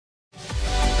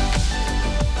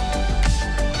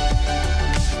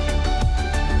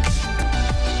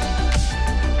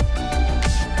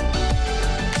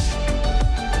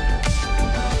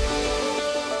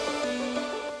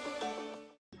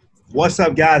What's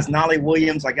up, guys? Knolly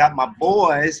Williams. I got my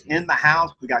boys in the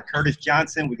house. We got Curtis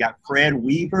Johnson. We got Fred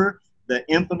Weaver, the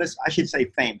infamous, I should say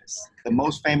famous, the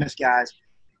most famous guys.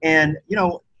 And, you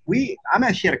know, I'm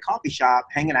actually at a coffee shop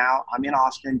hanging out. I'm in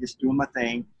Austin just doing my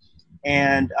thing.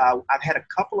 And I've had a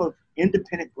couple of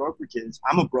independent brokerages.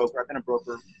 I'm a broker. I've been a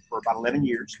broker for about 11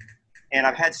 years. And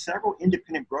I've had several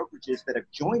independent brokerages that have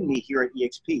joined me here at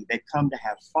eXp. They've come to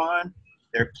have fun.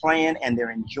 They're playing and they're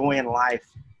enjoying life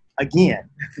again.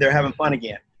 They're having fun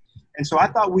again. And so I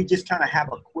thought we'd just kind of have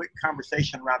a quick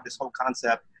conversation around this whole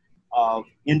concept of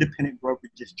independent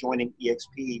brokerages joining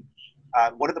eXp.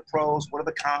 What are the pros? What are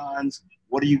the cons?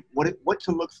 What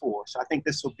to look for? So I think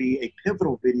this will be a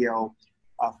pivotal video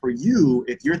for you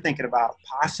if you're thinking about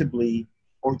possibly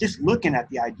or just looking at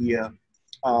the idea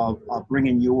of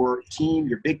bringing your team,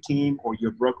 your big team, or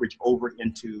your brokerage over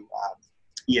into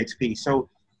eXp. So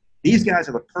these guys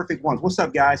are the perfect ones. What's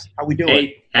up, guys? How we doing?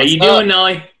 Hey, how you doing,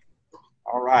 Knolly?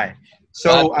 All right.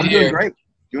 So I'm doing great.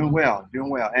 Doing well.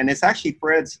 Doing well. And it's actually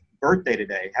Fred's birthday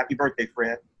today. Happy birthday,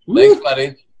 Fred. Thanks,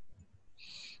 buddy.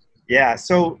 Yeah.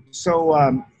 So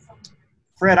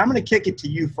Fred, I'm going to kick it to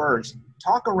you first.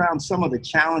 Talk around some of the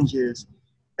challenges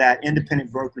that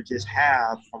independent brokerages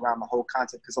have around the whole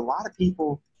concept. Because a lot of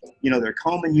people, you know, they're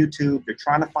combing YouTube. They're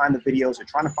trying to find the videos. They're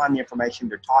trying to find the information.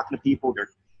 They're talking to people.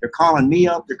 They're calling me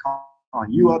up. They're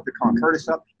calling you up. They're calling Curtis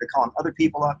up. They're calling other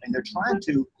people up. And they're trying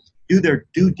to do their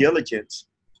due diligence.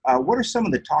 What are some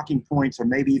of the talking points or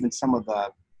maybe even some of the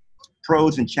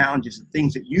pros and challenges and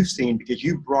things that you've seen, because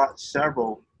you've brought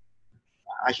several,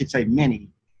 I should say many,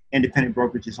 independent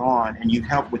brokerages on, and you've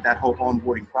helped with that whole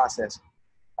onboarding process.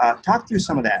 Talk through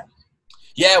some of that.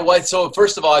 Yeah, well, so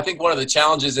first of all, I think one of the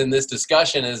challenges in this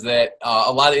discussion is that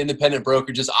a lot of independent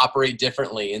brokerages operate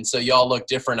differently, and so y'all look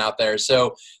different out there.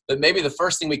 So but maybe the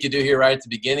first thing we could do here right at the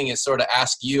beginning is sort of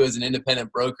ask you as an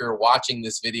independent broker watching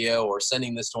this video or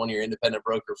sending this to one of your independent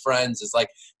broker friends is like,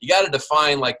 you got to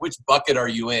define like which bucket are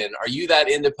you in? Are you that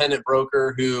independent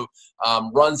broker who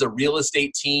runs a real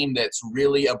estate team that's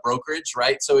really a brokerage,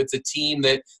 right? So it's a team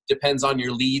that depends on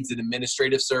your leads and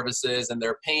administrative services, and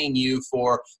they're paying you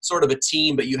for sort of a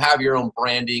team, but you have your own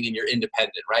branding and you're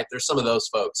independent, right? There's some of those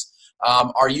folks.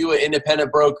 Are you an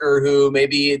independent broker who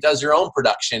maybe does your own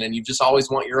production and you just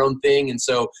always want your own thing, and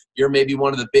so you're maybe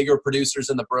one of the bigger producers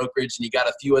in the brokerage and you got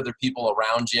a few other people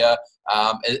around you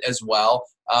as well?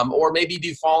 Or maybe do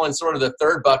you fall in sort of the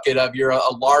third bucket of you're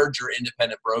a larger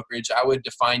independent brokerage? I would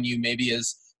define you maybe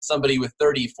as somebody with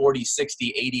 30, 40,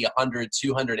 60, 80, 100,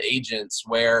 200 agents,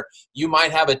 where you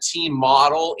might have a team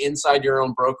model inside your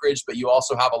own brokerage, but you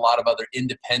also have a lot of other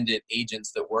independent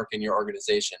agents that work in your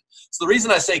organization. So the reason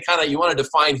I say kind of you want to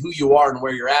define who you are and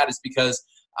where you're at is because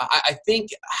I think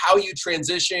how you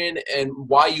transition and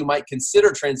why you might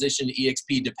consider transition to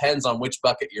eXp depends on which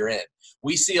bucket you're in.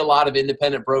 We see a lot of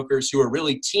independent brokers who are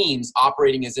really teams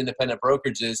operating as independent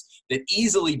brokerages that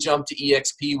easily jump to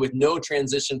eXp with no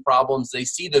transition problems. They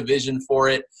see the vision for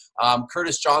it.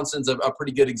 Curtis Johnson's a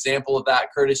pretty good example of that.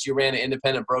 Curtis, you ran an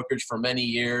independent brokerage for many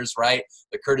years, right?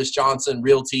 The Curtis Johnson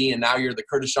Realty, and now you're the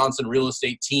Curtis Johnson Real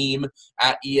Estate team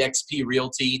at eXp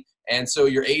Realty. And so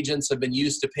your agents have been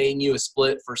used to paying you a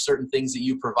split for certain things that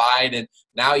you provide, and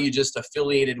now you just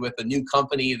affiliated with a new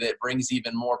company that brings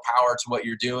even more power to what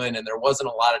you're doing, and there wasn't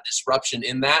a lot of disruption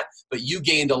in that, but you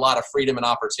gained a lot of freedom and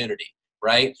opportunity,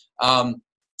 right?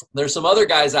 There's some other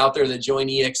guys out there that join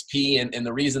eXp, and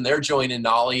the reason they're joining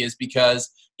Knolly is because,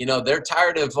 you know, they're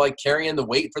tired of like carrying the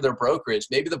weight for their brokerage.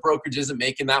 Maybe the brokerage isn't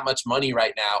making that much money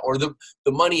right now, or the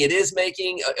money it is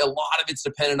making, a lot of it's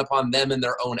dependent upon them and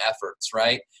their own efforts,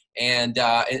 right? And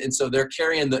so they're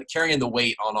carrying the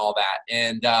weight on all that,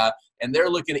 and they're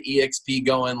looking at eXp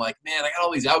going like, man, I got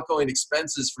all these outgoing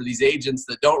expenses for these agents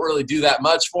that don't really do that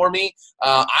much for me.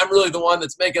 I'm really the one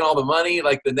that's making all the money,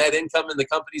 like the net income in the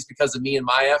companies because of me and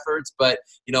my efforts. But,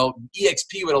 you know,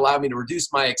 eXp would allow me to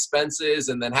reduce my expenses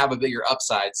and then have a bigger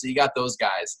upside. So you got those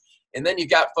guys. And then you've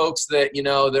got folks that, you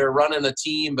know, they're running a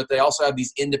team, but they also have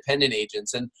these independent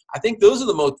agents. And I think those are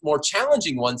the more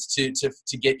challenging ones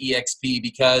to get eXp,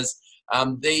 because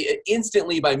they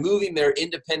instantly, by moving their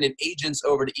independent agents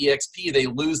over to eXp, they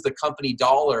lose the company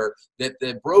dollar that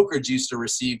the brokerage used to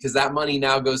receive, because that money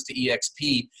now goes to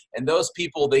eXp. And those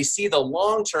people, they see the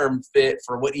long-term fit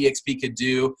for what eXp could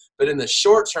do, but in the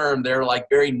short term, they're like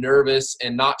very nervous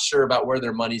and not sure about where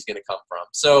their money's going to come from.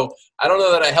 So I don't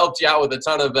know that I helped you out with a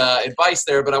ton of advice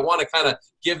there, but I want to kind of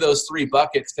give those three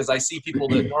buckets, because I see people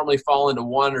that normally fall into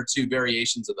one or two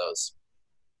variations of those.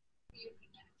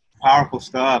 Powerful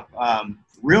stuff.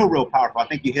 Real powerful. I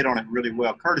think you hit on it really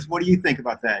well. Curtis, what do you think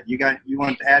about that? You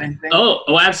want to add anything?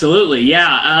 Oh, absolutely.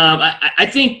 Yeah. I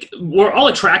think we're all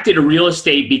attracted to real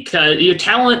estate because your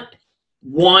talent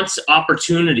wants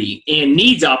opportunity and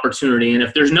needs opportunity. And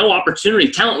if there's no opportunity,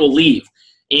 talent will leave.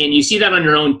 And you see that on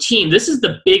your own team. This is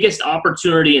the biggest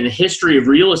opportunity in the history of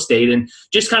real estate. And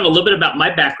just kind of a little bit about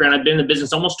my background. I've been in the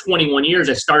business almost 21 years.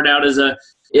 I started out as a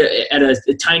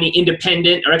tiny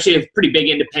independent, or actually a pretty big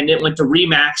independent, went to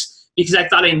RE/MAX because I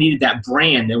thought I needed that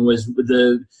brand and was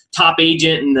the top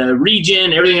agent in the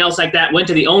region, everything else like that. Went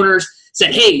to the owners,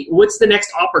 said, hey, what's the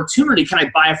next opportunity? Can I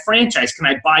buy a franchise? Can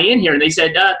I buy in here? And they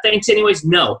said, thanks anyways,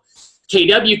 no.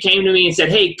 KW came to me and said,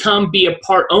 hey, come be a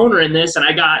part owner in this. And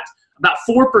I got about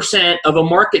 4% of a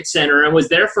market center and was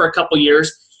there for a couple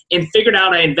years and figured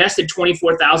out I invested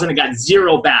 $24,000 and got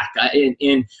zero back.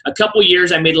 In a couple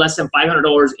years, I made less than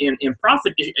 $500 in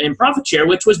profit share,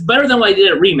 which was better than what I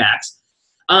did at RE/MAX.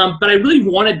 But I really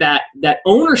wanted that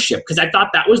ownership because I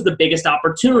thought that was the biggest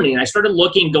opportunity. And I started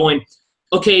looking, going,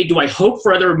 okay, do I hope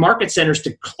for other market centers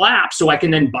to collapse so I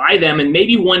can then buy them? And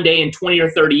maybe one day in 20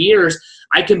 or 30 years,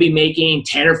 I can be making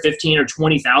 $10 or $15 or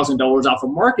 $20,000 off a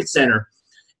market center.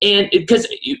 And because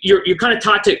you're kind of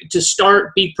taught to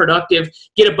start, be productive,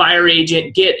 get a buyer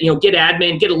agent, get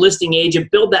admin, get a listing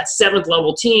agent, build that 7th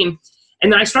level team.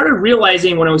 And then I started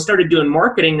realizing when I started doing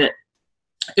marketing that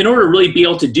in order to really be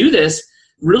able to do this,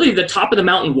 really the top of the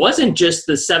mountain wasn't just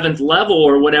the 7th level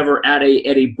or whatever at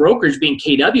a brokerage, being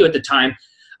KW at the time.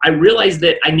 I realized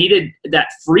that I needed that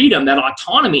freedom, that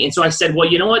autonomy. And so I said,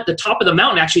 well, you know what? The top of the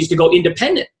mountain actually is to go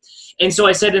independent. And so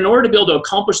I said, in order to be able to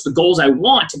accomplish the goals I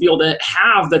want, to be able to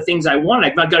have the things I want,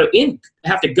 I've got to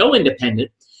have to go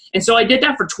independent. And so I did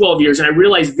that for 12 years. And I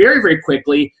realized very, very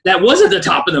quickly that wasn't the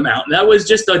top of the mountain. That was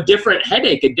just a different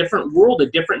headache, a different world, a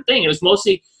different thing. It was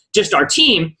mostly just our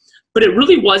team. But it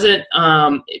really wasn't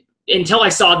until I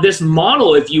saw this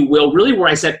model, if you will, really where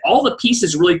I said all the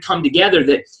pieces really come together,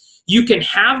 that you can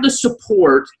have the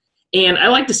support. And I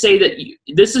like to say that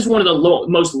this is one of the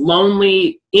most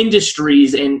lonely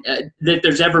industries that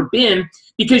there's ever been,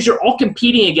 because you're all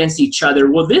competing against each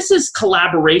other. Well, this is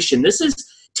collaboration. This is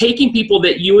taking people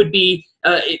that you would be,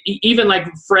 even like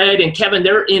Fred and Kevin,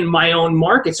 they're in my own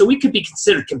market. So we could be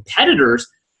considered competitors,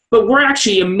 but we're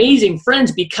actually amazing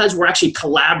friends because we're actually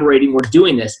collaborating. We're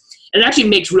doing this. And it actually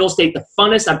makes real estate the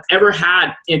funnest I've ever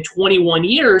had in 21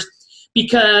 years.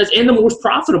 And the most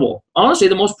profitable, honestly,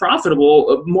 the most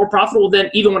profitable, more profitable than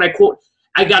even when I quote,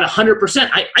 I got 100%.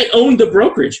 I owned the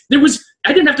brokerage.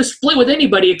 I didn't have to split with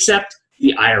anybody except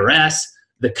the IRS,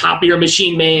 the copier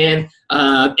machine man,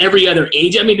 every other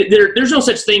agent. I mean, there's no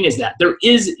such thing as that. There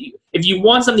is, if you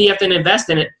want something, you have to invest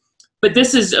in it. But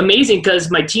this is amazing because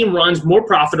my team runs more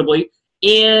profitably.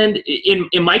 And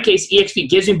in my case, eXp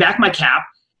gives me back my cap.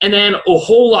 And then a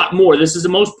whole lot more. This is the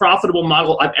most profitable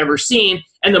model I've ever seen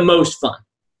and the most fun.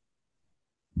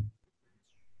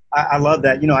 I love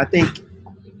that.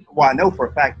 I know for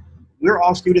a fact, we're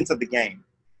all students of the game.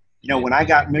 When I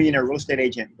got Millionaire Real Estate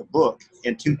Agent, the book,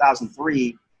 in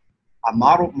 2003, I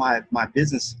modeled my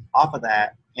business off of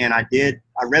that. And I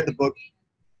read the book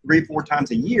 3-4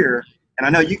 times a year. And I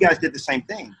know you guys did the same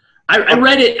thing. I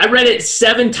read it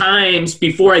 7 times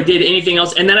before I did anything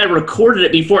else, and then I recorded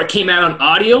it before it came out on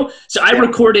audio. So I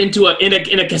recorded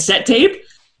in a cassette tape,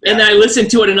 and then I listened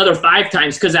to it another 5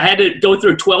 times because I had to go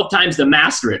through 12 times to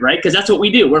master it, right? Because that's what we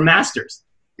do. We're masters.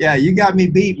 Yeah, you got me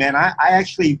beat, man. I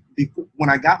actually, when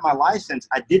I got my license,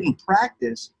 I didn't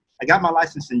practice. I got my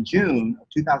license in June of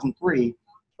 2003,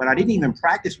 but I didn't even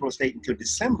practice real estate until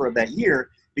December of that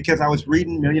year because I was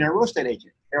reading Millionaire Real Estate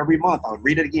Agent. Every month, I would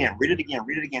read it again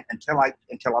until I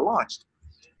launched.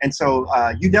 And so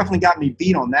you definitely got me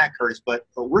beat on that, Curtis, but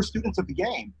we're students of the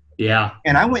game. Yeah.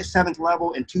 And I went 7th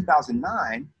level in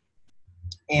 2009.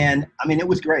 And I mean, it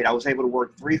was great. I was able to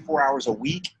work 3-4 hours a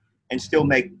week and still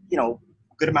make,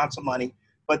 good amounts of money.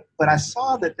 But I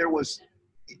saw that there was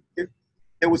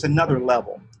another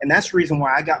level. And that's the reason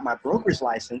why I got my broker's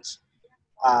license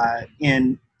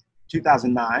in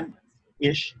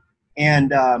 2009-ish.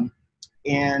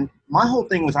 And my whole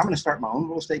thing was, I'm going to start my own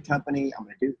real estate company.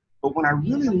 But when I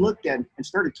really looked at and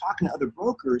started talking to other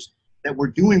brokers that were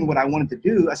doing what I wanted to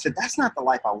do, I said, that's not the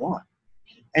life I want.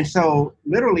 And so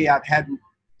literally I've had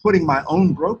putting my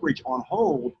own brokerage on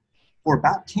hold for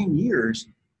about 10 years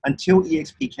until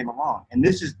eXp came along. And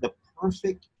this is the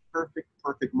perfect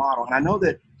model. And I know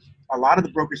that a lot of the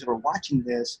brokers that are watching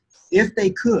this, if they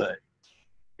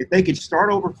could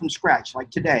start over from scratch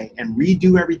like today and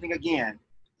redo everything again,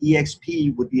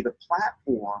 eXp would be the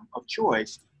platform of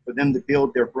choice for them to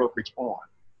build their brokerage on.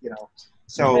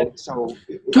 So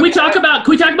can we talk about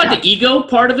the ego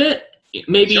part of it?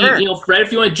 Maybe, sure. Fred,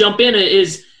 if you want to jump in,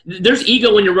 there's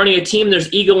ego when you're running a team.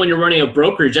 There's ego when you're running a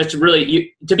brokerage. That's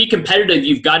really, to be competitive,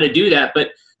 you've got to do that. But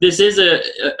this is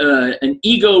an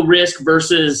ego risk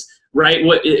versus, right,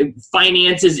 what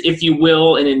finances, if you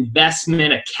will, an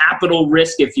investment, a capital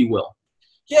risk, if you will.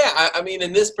 Yeah, I mean,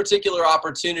 in this particular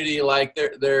opportunity, like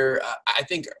I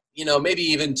think, maybe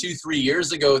even 2-3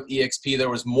 years ago with eXp, there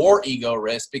was more ego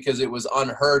risk because it was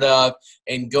unheard of,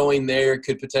 and going there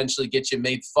could potentially get you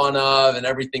made fun of and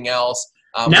everything else.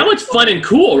 Now it's fun and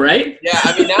cool, right? Yeah,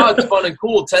 I mean, now it's fun and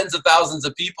cool. Tens of thousands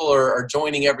of people are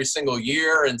joining every single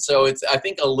year. And so I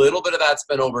think a little bit of that's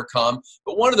been overcome.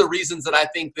 But one of the reasons that I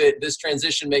think that this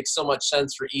transition makes so much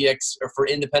sense for for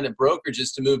independent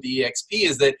brokerages to move to eXp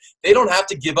is that they don't have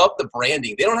to give up the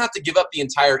branding. They don't have to give up the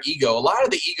entire ego. A lot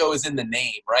of the ego is in the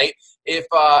name, right? If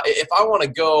I want to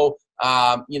go,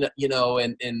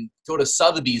 and go to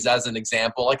Sotheby's as an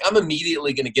example, like I'm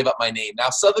immediately going to give up my name. Now,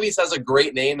 Sotheby's has a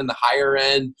great name in the higher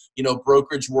end,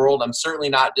 brokerage world. I'm certainly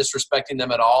not disrespecting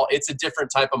them at all. It's a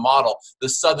different type of model. The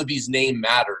Sotheby's name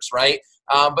matters, right?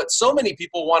 But so many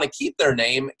people want to keep their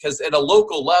name because at a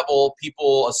local level,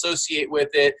 people associate with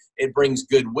it. It brings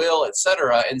goodwill,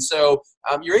 etc. And so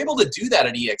you're able to do that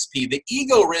at eXp. The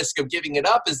ego risk of giving it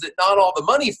up is that not all the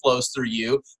money flows through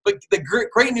you. But the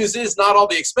great news is not all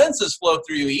the expenses flow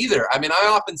through you either. I mean, I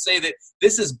often say that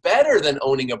this is better than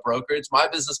owning a brokerage. My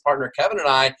business partner, Kevin, and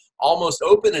I almost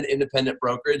opened an independent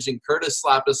brokerage, and Curtis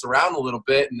slapped us around a little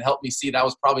bit and helped me see that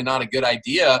was probably not a good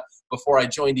idea before I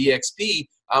joined eXp.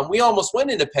 We almost went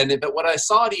independent, but what I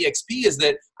saw at eXp is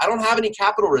that I don't have any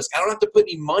capital risk. I don't have to put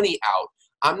any money out.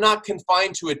 I'm not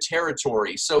confined to a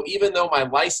territory. So even though my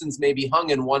license may be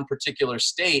hung in one particular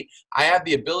state, I have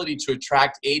the ability to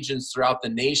attract agents throughout the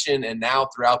nation and now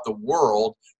throughout the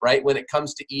world, right, when it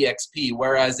comes to eXp.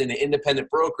 Whereas in an independent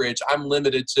brokerage, I'm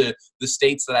limited to the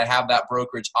states that I have that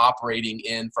brokerage operating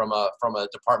in from a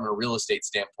Department of Real Estate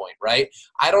standpoint, right?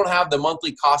 I don't have the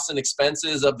monthly costs and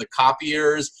expenses of the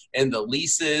copiers and the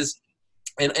leases.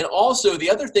 And also the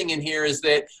other thing in here is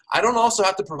that I don't also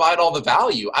have to provide all the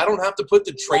value. I don't have to put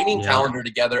the training calendar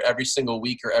together every single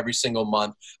week or every single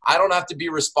month. I don't have to be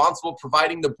responsible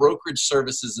providing the brokerage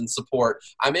services and support.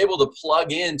 I'm able to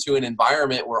plug into an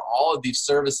environment where all of these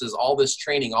services, all this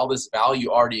training, all this value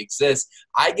already exists.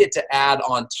 I get to add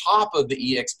on top of the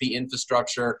eXp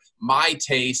infrastructure my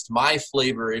taste, my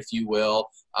flavor, if you will,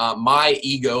 my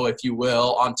ego, if you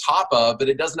will, on top of, but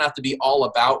it doesn't have to be all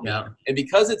about me. And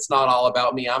because it's not all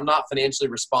about me, I'm not financially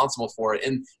responsible for it.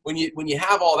 And when you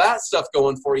have all that stuff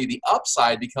going for you, the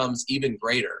upside becomes even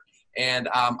greater. And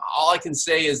all I can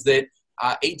say is that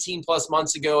 18 plus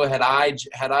months ago, had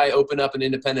I opened up an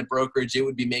independent brokerage, it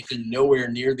would be making nowhere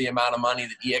near the amount of money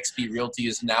that eXp Realty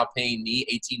is now paying me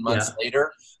 18 months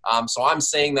later. So I'm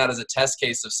saying that as a test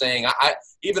case of saying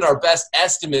even our best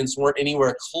estimates weren't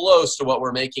anywhere close to what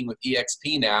we're making with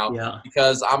eXp now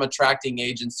because I'm attracting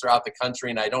agents throughout the country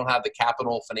and I don't have the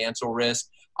capital financial risk.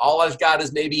 All I've got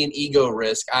is maybe an ego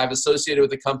risk. I've associated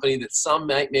with a company that some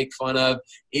might make fun of,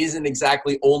 isn't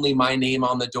exactly only my name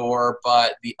on the door,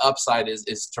 but the upside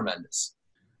is tremendous.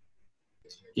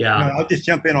 Yeah. I'll just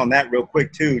jump in on that real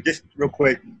quick too. Just real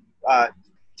quick.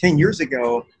 10 years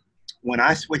ago, when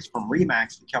I switched from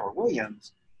RE/MAX to Keller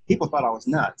Williams, people thought I was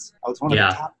nuts. I was one of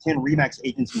the top 10 RE/MAX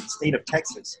agents in the state of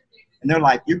Texas. And they're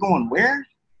like, "You're going where?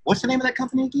 What's the name of that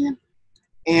company again?"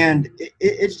 And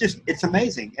it's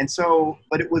amazing. And so,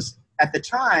 but it was, at the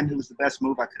time, it was the best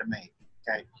move I could have made.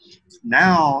 Okay.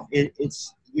 Now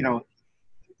it's,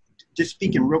 just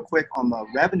speaking real quick on the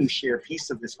revenue share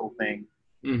piece of this whole thing,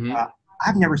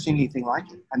 I've never seen anything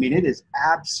like it. I mean, it is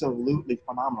absolutely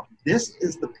phenomenal. This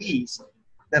is the piece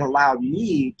that allowed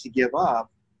me to give up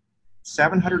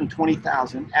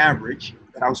 $720,000 average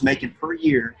that I was making per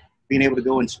year, being able to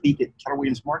go and speak at Keller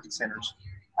Williams market centers.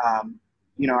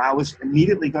 I was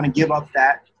immediately going to give up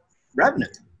that revenue.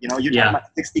 You're talking about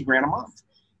 $60,000 a month.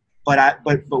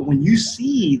 But when you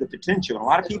see the potential, and a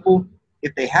lot of people,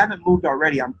 if they haven't moved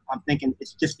already, I'm thinking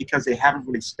it's just because they haven't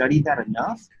really studied that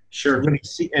enough. Sure. To really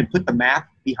see and put the math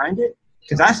behind it.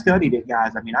 Because I studied it,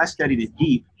 guys. I mean, I studied it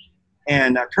deep.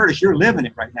 And Curtis, you're living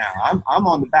it right now. I'm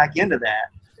on the back end of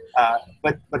that.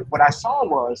 But what I saw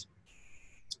was,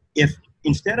 if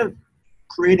instead of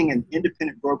creating an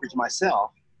independent brokerage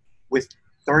myself with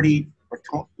 30 or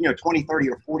 20, 30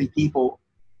 or 40 people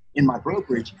in my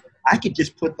brokerage, I could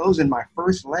just put those in my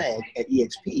first leg at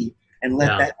eXp and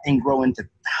let that thing grow into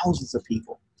thousands of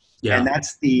people. Yeah. And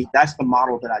that's the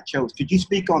model that I chose. Could you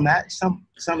speak on that some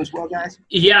as well, guys?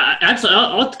 Yeah, absolutely.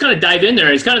 I'll kind of dive in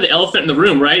there. It's kind of the elephant in the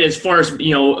room, right? As far as,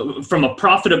 from a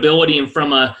profitability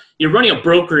and you're running a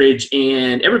brokerage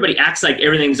and everybody acts like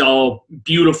everything's all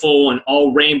beautiful and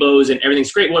all rainbows and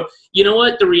everything's great. Well, you know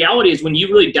what? The reality is when you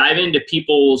really dive into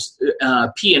people's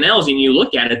P&Ls and you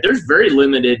look at it, there's very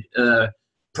limited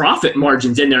profit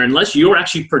margins in there unless you're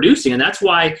actually producing. And that's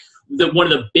why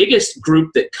one of the biggest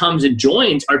group that comes and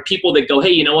joins are people that go,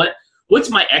 hey, you know what? What's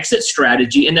my exit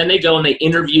strategy? And then they go and they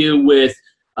interview with,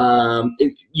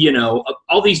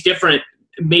 all these different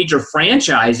major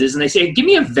franchises, and they say, give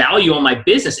me a value on my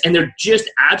business. And they're just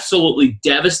absolutely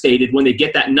devastated when they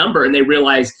get that number and they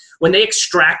realize when they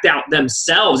extract out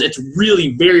themselves, it's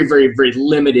really very, very, very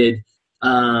limited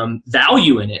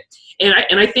value in it.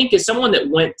 And I think as someone that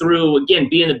went through, again,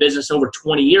 being in the business over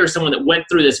 20 years, someone that went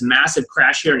through this massive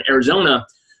crash here in Arizona,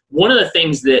 one of the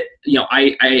things that,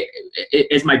 I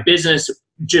as my business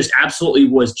just absolutely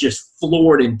was just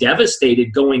floored and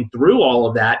devastated going through all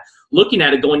of that, looking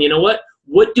at it going, you know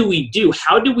what do we do?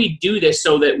 How do we do this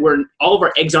so that all of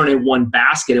our eggs aren't in one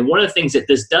basket? And one of the things that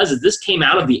this does is this came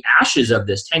out of the ashes of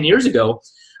this 10 years ago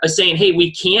of saying, hey,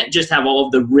 we can't just have all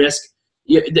of the risk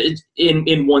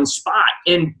in one spot.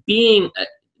 And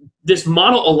this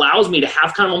model allows me to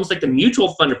have kind of almost like the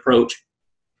mutual fund approach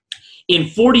in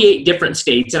 48 different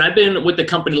states. And I've been with the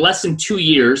company less than 2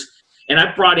 years, and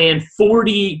I've brought in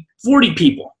 40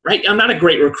 people, right? I'm not a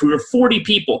great recruiter, 40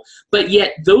 people, but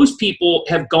yet those people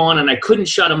have gone and I couldn't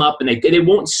shut them up, and they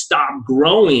won't stop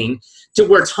growing to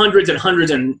where it's hundreds and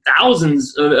hundreds and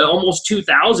thousands, almost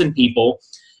 2,000 people.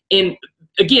 And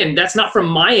again, that's not from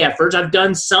my efforts. I've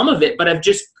done some of it, but I've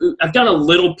done a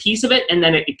little piece of it, and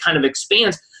then it kind of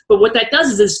expands. But what that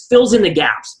does is fills in the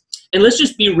gaps. And let's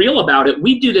just be real about it.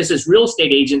 We do this as real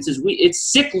estate agents.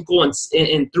 It's cyclical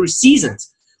and through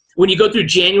seasons. When you go through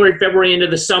January, February into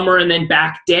the summer and then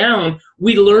back down,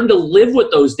 we learn to live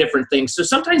with those different things. So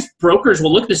sometimes brokers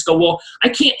will look at this and go, well, I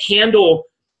can't handle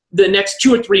the next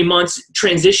 2 or 3 months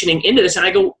transitioning into this. And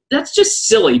I go, that's just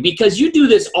silly, because you do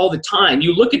this all the time.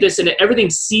 You look at this and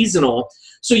everything's seasonal.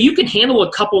 So you can handle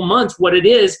a couple months. What it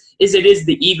is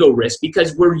the ego risk,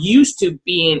 because we're used to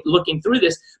looking through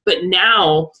this. But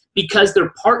now, because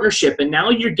they're partnership, and now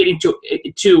you're getting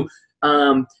to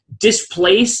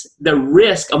displace the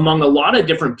risk among a lot of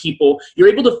different people, you're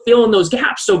able to fill in those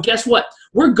gaps. So guess what?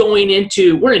 We're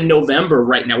in November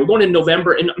right now. We're going in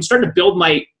November, and I'm starting to build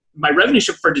my revenue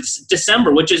stream for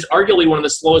December, which is arguably one of the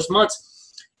slowest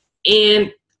months.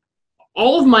 And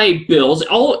all of my bills,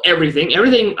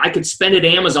 everything I could spend at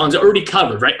Amazon is already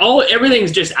covered, right?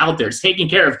 Everything's just out there. It's taken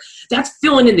care of. That's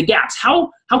filling in the gaps.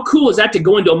 How cool is that to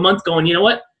go into a month going, you know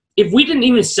what? If we didn't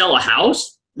even sell a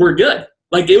house, we're good.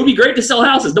 Like, it would be great to sell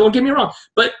houses. Don't get me wrong.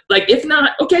 But like, if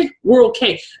not, okay, we're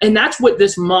okay. And that's what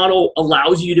this model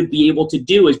allows you to be able to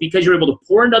do, is because you're able to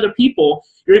pour into other people,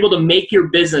 you're able to make your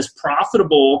business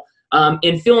profitable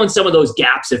and fill in some of those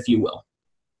gaps, if you will.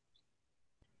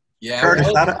 Yeah,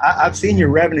 Curtis, I've seen your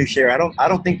revenue share. I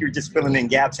don't think you're just filling in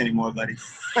gaps anymore, buddy.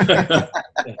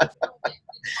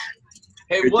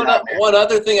 Hey, one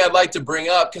other thing I'd like to bring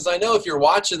up, because I know if you're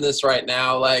watching this right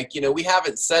now, like, we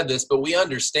haven't said this, but we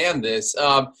understand this.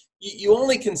 You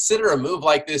only consider a move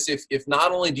like this if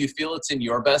not only do you feel it's in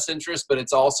your best interest, but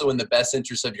it's also in the best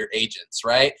interest of your agents,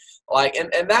 right? Like,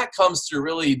 and that comes through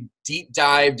really deep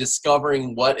dive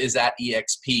discovering what is at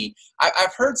eXp.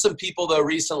 I've heard some people, though,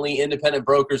 recently, independent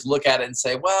brokers, look at it and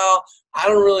say, well, I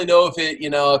don't really know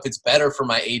if it's better for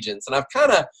my agents. And I've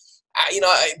kind of,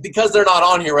 because they're not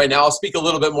on here right now, I'll speak a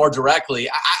little bit more directly.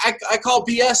 I call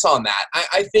BS on that.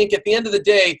 I think at the end of the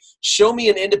day, show me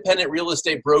an independent real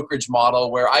estate brokerage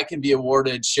model where I can be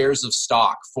awarded shares of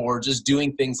stock for just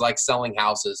doing things like selling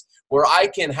houses, where I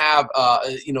can have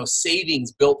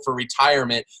savings built for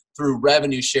retirement through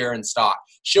revenue share and stock.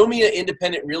 Show me an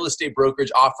independent real estate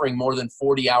brokerage offering more than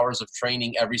 40 hours of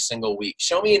training every single week.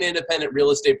 Show me an independent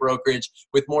real estate brokerage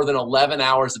with more than 11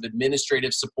 hours of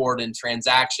administrative support and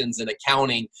transactions and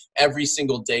accounting every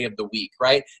single day of the week,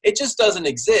 right? It just doesn't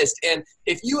exist. And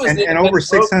if you as and over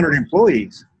 600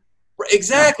 employees.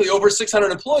 Exactly, over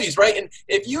 600 employees, right? And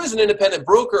if you as an independent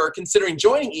broker are considering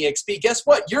joining eXp, guess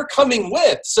what? You're coming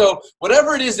with. So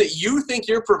whatever it is that you think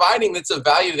you're providing that's of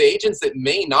value to the agents that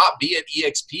may not be at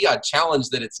eXp, I challenge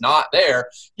that it's not there.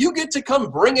 You get to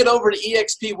come bring it over to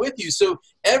eXp with you. So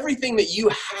everything that you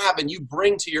have and you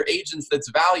bring to your agents that's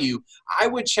value, I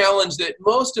would challenge that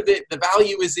most of it, the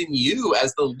value is in you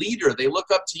as the leader. They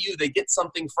look up to you. They get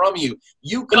something from you.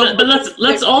 But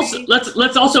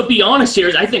let's also be honest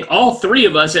here. I think all three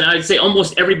of us, and I'd say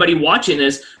almost everybody watching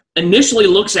this, initially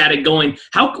looks at it going,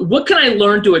 what can I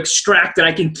learn to extract that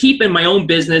I can keep in my own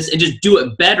business and just do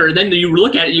it better? Then you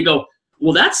look at it and you go,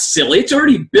 well, that's silly. It's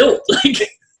already built. Like,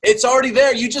 it's already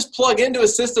there. You just plug into a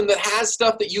system that has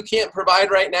stuff that you can't provide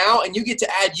right now, and you get to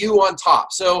add you on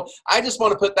top. So I just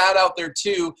want to put that out there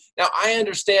too. Now, I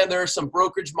understand there are some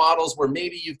brokerage models where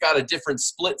maybe you've got a different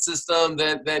split system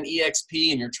than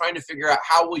eXp, and you're trying to figure out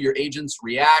how will your agents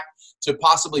react to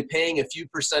possibly paying a few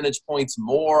percentage points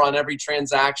more on every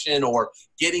transaction or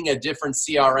getting a different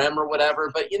CRM or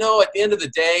whatever. But, you know, at the end of the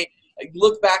day,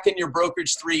 look back in your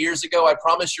brokerage 3 years ago, I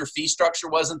promise your fee structure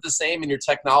wasn't the same and your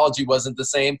technology wasn't the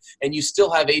same, and you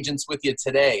still have agents with you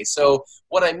today. So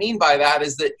what I mean by that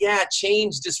is that, yeah,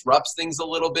 change disrupts things a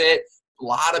little bit. A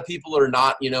lot of people are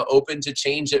not, you know, open to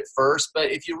change at first.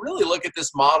 But if you really look at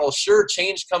this model, sure,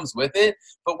 change comes with it.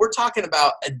 But we're talking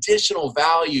about additional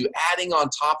value, adding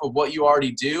on top of what you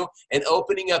already do and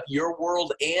opening up your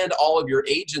world and all of your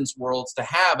agents' worlds to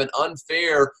have an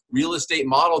unfair real estate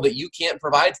model that you can't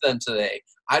provide to them today.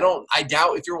 I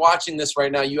doubt if you're watching this right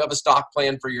now, you have a stock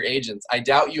plan for your agents. I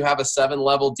doubt you have a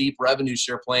 7-level deep revenue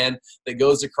share plan that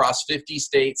goes across 50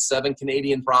 states, 7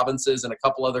 Canadian provinces, and a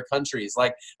couple other countries.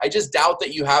 Like, I just doubt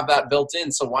that you have that built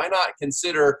in. So why not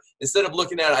consider, instead of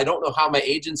looking at, I don't know how my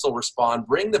agents will respond,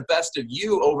 bring the best of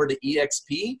you over to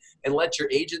eXp and let your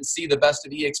agents see the best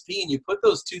of eXp, and you put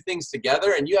those two things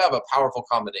together and you have a powerful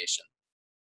combination.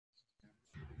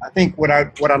 I think what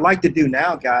I'd like to do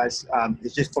now, guys,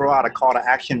 is just throw out a call to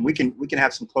action. We can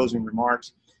have some closing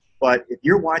remarks, but if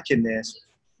you're watching this,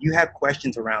 you have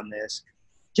questions around this,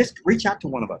 just reach out to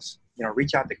one of us. You know,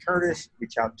 reach out to Curtis,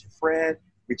 reach out to Fred,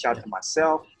 reach out to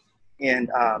myself, and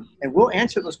we'll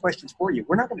answer those questions for you.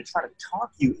 We're not going to try to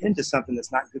talk you into something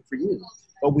that's not good for you,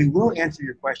 but we will answer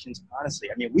your questions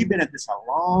honestly. I mean, we've been at this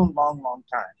a long, long, long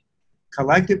time.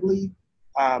 Collectively,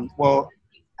 well,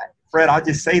 Fred, I'll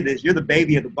just say this. You're the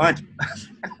baby of the bunch.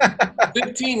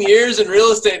 15 years in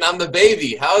real estate and I'm the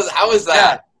baby. How is that?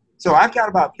 Yeah. So I've got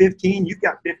about 15. You've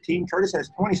got 15. Curtis has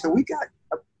 20. So we've got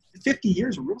 50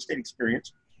 years of real estate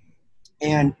experience.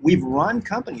 And we've run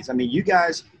companies. I mean, you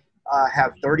guys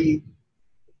have 30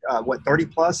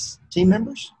 plus team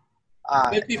members?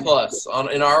 50 plus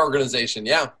in our organization,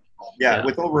 yeah. Yeah,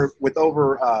 with over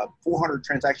 400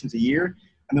 transactions a year.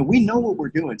 I mean, we know what we're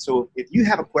doing. So if you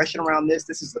have a question around this,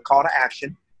 this is the call to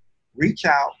action. Reach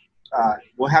out.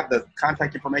 We'll have the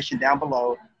contact information down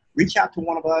below. Reach out to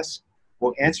one of us.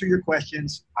 We'll answer your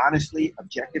questions honestly,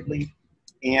 objectively.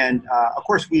 And, of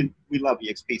course, we love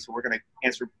eXp, so we're going to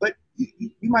answer. But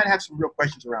you might have some real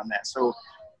questions around that. So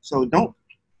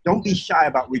don't be shy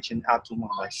about reaching out to one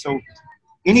of us. So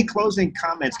any closing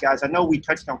comments, guys? I know we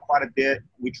touched on quite a bit.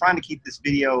 We're trying to keep this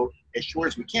video as short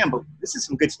as we can, but this is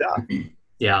some good stuff.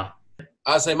 Yeah.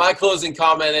 I'll say my closing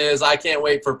comment is I can't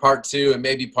wait for part 2 and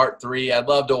maybe part 3. I'd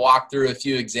love to walk through a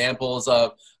few examples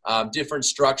of different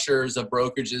structures of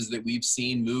brokerages that we've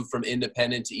seen move from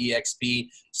independent to eXp,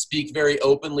 speak very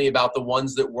openly about the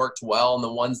ones that worked well and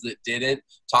the ones that didn't,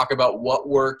 talk about what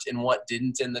worked and what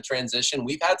didn't in the transition.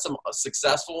 We've had some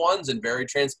successful ones, and very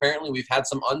transparently, we've had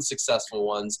some unsuccessful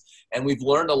ones, and we've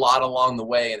learned a lot along the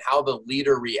way, and how the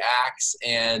leader reacts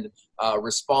and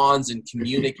responds and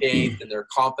communicates, and their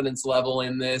confidence level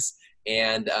in this,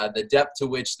 and the depth to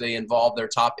which they involve their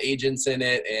top agents in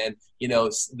it, and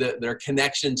their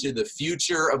connection to the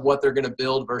future of what they're going to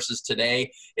build versus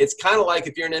today. It's kind of like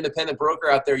if you're an independent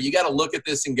broker out there, you got to look at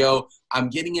this and go, I'm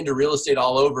getting into real estate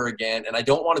all over again, and I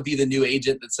don't want to be the new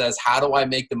agent that says, how do I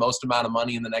make the most amount of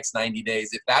money in the next 90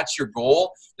 days? If that's your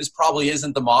goal, this probably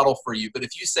isn't the model for you. But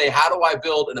if you say, how do I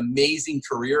build an amazing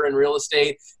career in real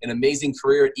estate, an amazing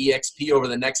career at eXp over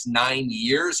the next 9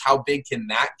 years, how big can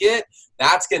that get?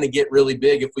 That's going to get really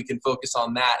big if we can focus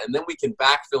on that. And then we can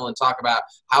backfill and talk about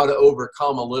how to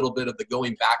overcome a little bit of the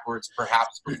going backwards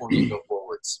perhaps before we go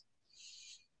forwards.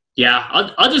 Yeah,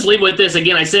 I'll just leave with this.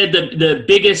 Again, I said the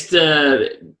biggest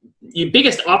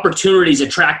opportunities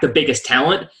attract the biggest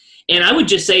talent. And I would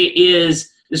just say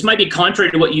this might be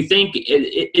contrary to what you think,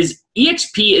 is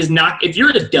eXp is not, if you're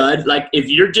a dud, like if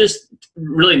you're just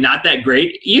really not that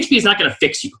great, eXp is not going to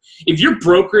fix you. If your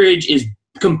brokerage is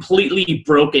completely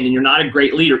broken and you're not a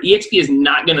great leader, eXp is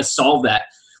not going to solve that.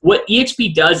 What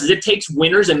eXp does is it takes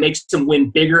winners and makes them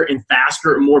win bigger and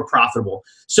faster and more profitable.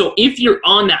 So if you're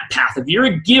on that path, if you're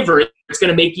a giver, it's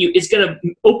going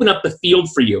to open up the field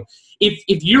for you.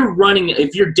 If you're running,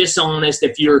 if you're dishonest,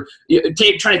 if you're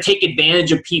trying to take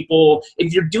advantage of people,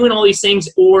 if you're doing all these things,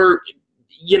 or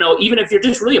even if you're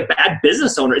just really a bad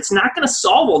business owner, it's not going to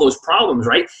solve all those problems,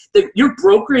 right? Your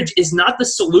brokerage is not the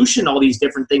solution to all these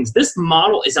different things. This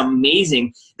model is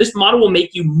amazing. This model will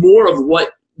make you more of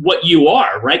what you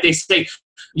are, right? They say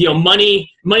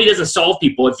money doesn't solve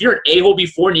people. If you're an a-hole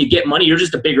before and you get money, you're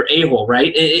just a bigger a-hole,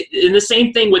 right? And the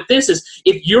same thing with this is,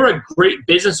 if you're a great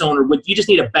business owner, you just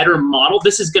need a better model,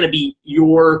 this is going to be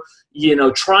your,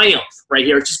 triumph right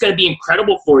here. It's just going to be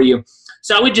incredible for you.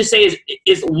 So I would just say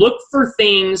is look for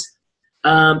things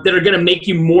that are going to make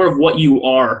you more of what you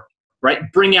are, right?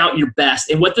 Bring out your best.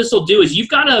 And what this will do is, you've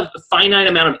got a finite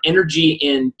amount of energy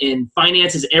in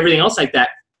finances and everything else like that.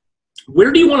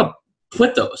 Where do you want to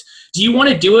put those? Do you want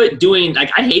to do it doing,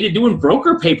 like, I hated doing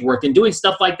broker paperwork and doing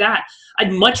stuff like that.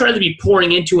 I'd much rather be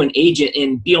pouring into an agent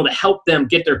and be able to help them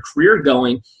get their career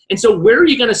going. And so where are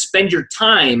you going to spend your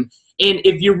time? And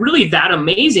if you're really that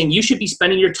amazing, you should be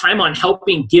spending your time on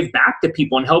helping give back to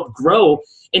people and help grow.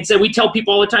 And so we tell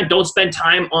people all the time, don't spend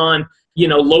time on,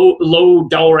 low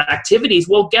dollar activities.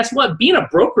 Well, guess what? Being a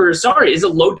broker, is a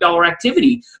low dollar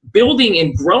activity. Building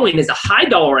and growing is a high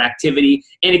dollar activity,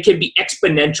 and it can be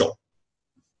exponential.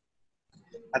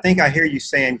 I think I hear you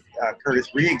saying, Curtis,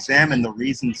 re-examine the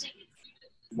reasons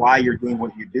why you're doing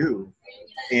what you do.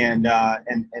 And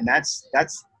that's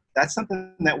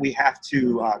something that we have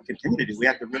to continue to do. We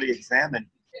have to really examine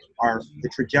the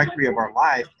trajectory of our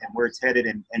life and where it's headed.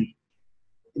 And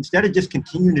instead of just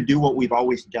continuing to do what we've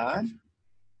always done,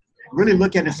 really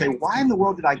look at it and say, why in the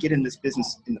world did I get in this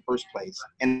business in the first place?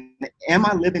 And am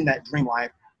I living that dream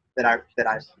life that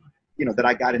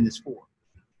I got in this for?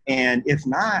 And if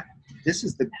not, this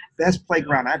is the best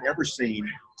playground I've ever seen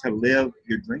to live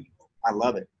your dream. I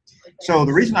love it. So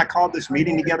the reason I called this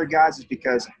meeting together, guys, is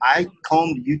because I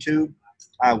combed YouTube.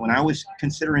 When I was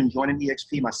considering joining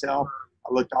eXp myself,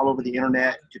 I looked all over the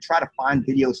internet to try to find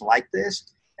videos like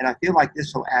this. And I feel like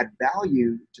this will add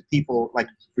value to people, like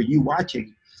for you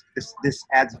watching. This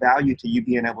adds value to you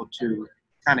being able to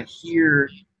kind of hear,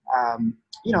 I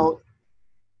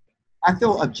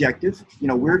feel objective.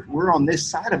 We're on this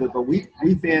side of it, but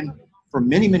we've been for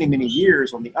many, many, many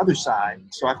years on the other side.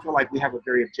 So I feel like we have a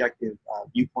very objective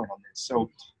viewpoint on this. So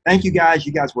thank you guys.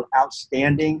 You guys were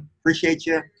outstanding. Appreciate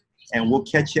you. And we'll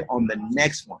catch you on the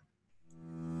next one.